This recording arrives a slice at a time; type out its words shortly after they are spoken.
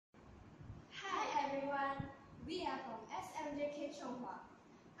Ting.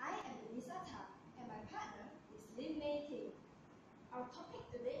 I am Elyssa Tang and my partner is Ting. Our topic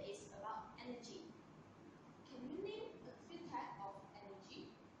today is about energy. Can you name a few types of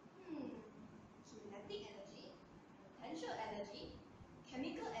energy? Kinetic energy, potential energy,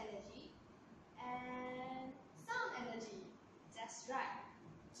 chemical energy, and sound energy. That's right.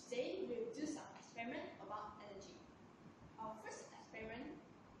 Today we'll do some experiment about energy. Our first experiment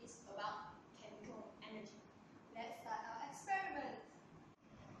is about chemical energy. Let's start our experiment.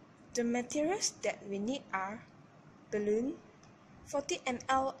 The materials that we need are balloon, 40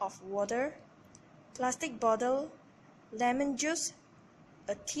 ml of water, plastic bottle, lemon juice,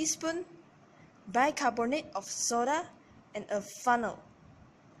 a teaspoon, bicarbonate of soda, and a funnel.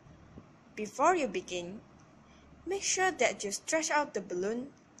 Before you begin, make sure that you stretch out the balloon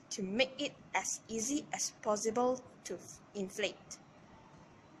to make it as easy as possible to inflate.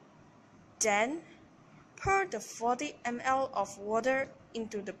 Then, pour the 40 ml of water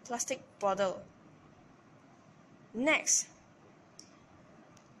into the plastic bottle. Next,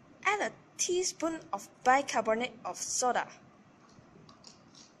 add a teaspoon of bicarbonate of soda.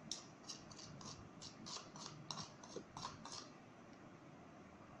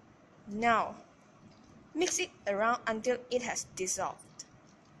 Now, mix it around until it has dissolved.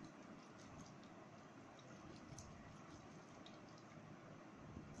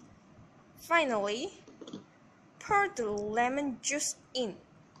 Finally, pour the lemon juice in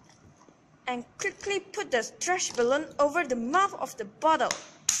and quickly put the stretch balloon over the mouth of the bottle.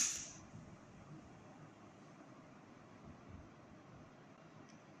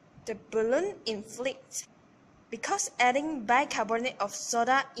 The balloon inflates because adding bicarbonate of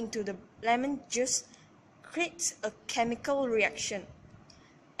soda into the lemon juice creates a chemical reaction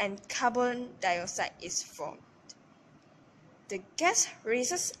and carbon dioxide is formed. The gas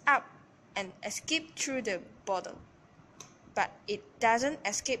rises up and escapes through the bottle, but it doesn't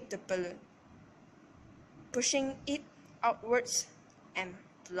escape the balloon, pushing it outwards and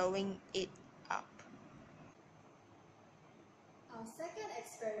blowing it up. Our second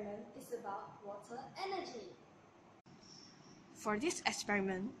experiment is about water energy. For this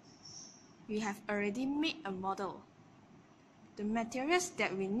experiment, we have already made a model. The materials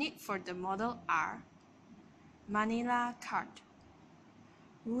that we need for the model are manila card,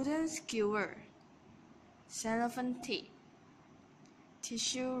 wooden skewer, cellophane tape,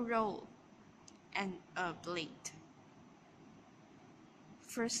 tissue roll, and a blade.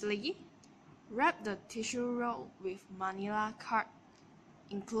 Firstly, wrap the tissue roll with manila card,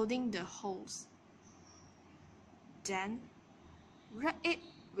 including the holes. Then, wrap it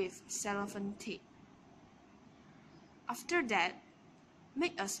with cellophane tape. After that,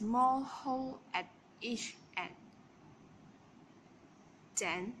 make a small hole at each end.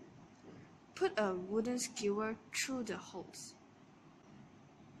 Then, put a wooden skewer through the holes.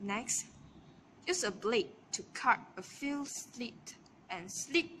 Next, use a blade to cut a few slits and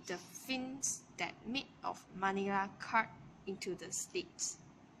slip the fins that made of manila card into the slits.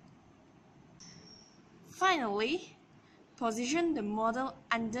 Finally, position the model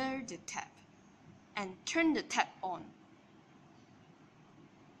under the tap and turn the tap on.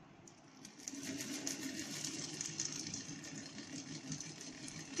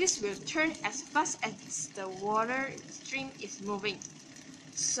 This will turn as fast as the water stream is moving.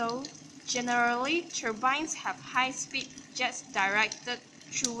 So, generally, turbines have high-speed jets directed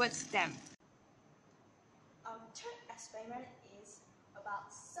towards them. Our third experiment is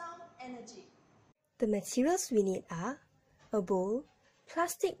about sound energy. The materials we need are a bowl,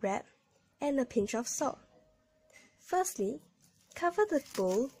 plastic wrap, and a pinch of salt. Firstly, cover the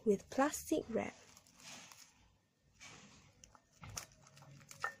bowl with plastic wrap.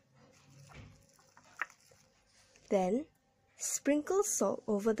 Then, sprinkle salt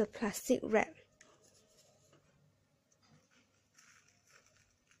over the plastic wrap.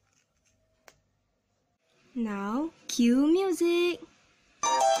 Now, cue music!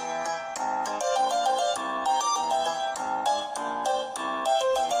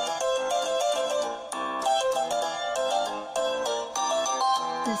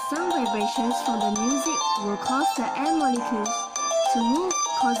 The sound vibrations from the music will cause the air molecules to move,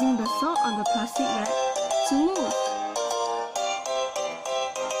 causing the salt on the plastic wrap to move.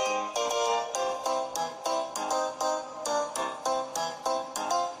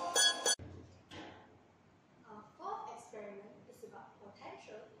 Our fourth experiment is about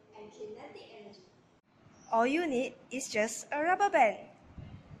potential and kinetic energy. All you need is just a rubber band.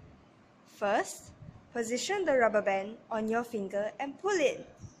 First, position the rubber band on your finger and pull it.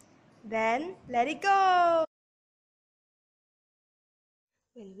 Then, let it go!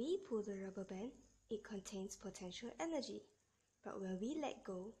 When we pull the rubber band, it contains potential energy. but where we let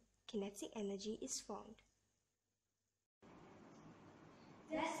go, kinetic energy is formed.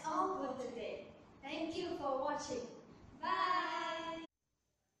 That's all for today. Thank you for watching. Bye!